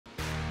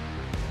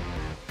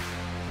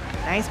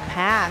Nice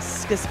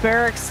pass.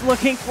 Kasparik's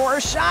looking for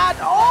a shot.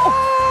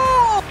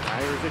 Oh!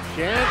 There's a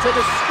chance of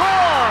a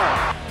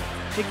score.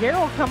 Jaguar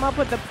will come up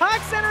with the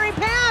puck, centering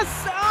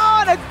pass.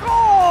 Oh, and a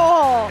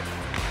goal!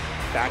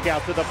 Back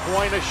out to the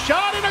point, a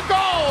shot and a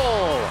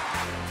goal.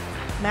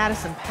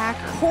 Madison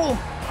Packer.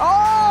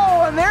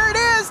 Oh, and there it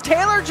is,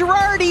 Taylor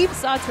Girardi.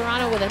 Saw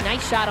Toronto with a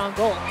nice shot on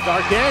goal.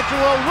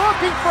 D'Angelo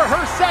looking for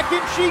her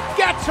second. She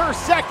gets her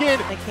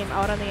second. They came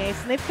out on the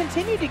ice, and they've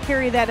continued to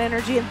carry that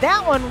energy, and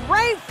that one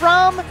right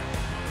from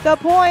the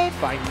point.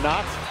 By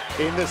Nutt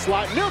in the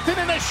slot. Milton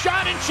in a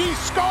shot, and she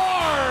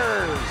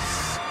scores!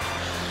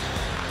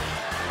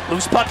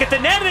 Loose puck at the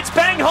net, and it's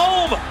banged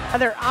home.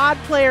 Another odd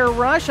player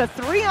rush, a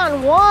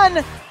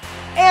 3-on-1,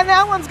 and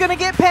that one's going to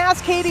get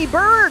past Katie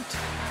Burt.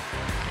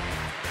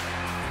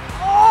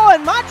 Oh,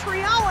 and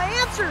Montreal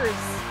answers.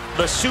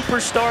 The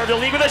superstar of the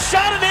league with a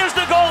shot, and there's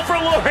the goal for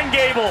Lauren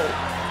Gable.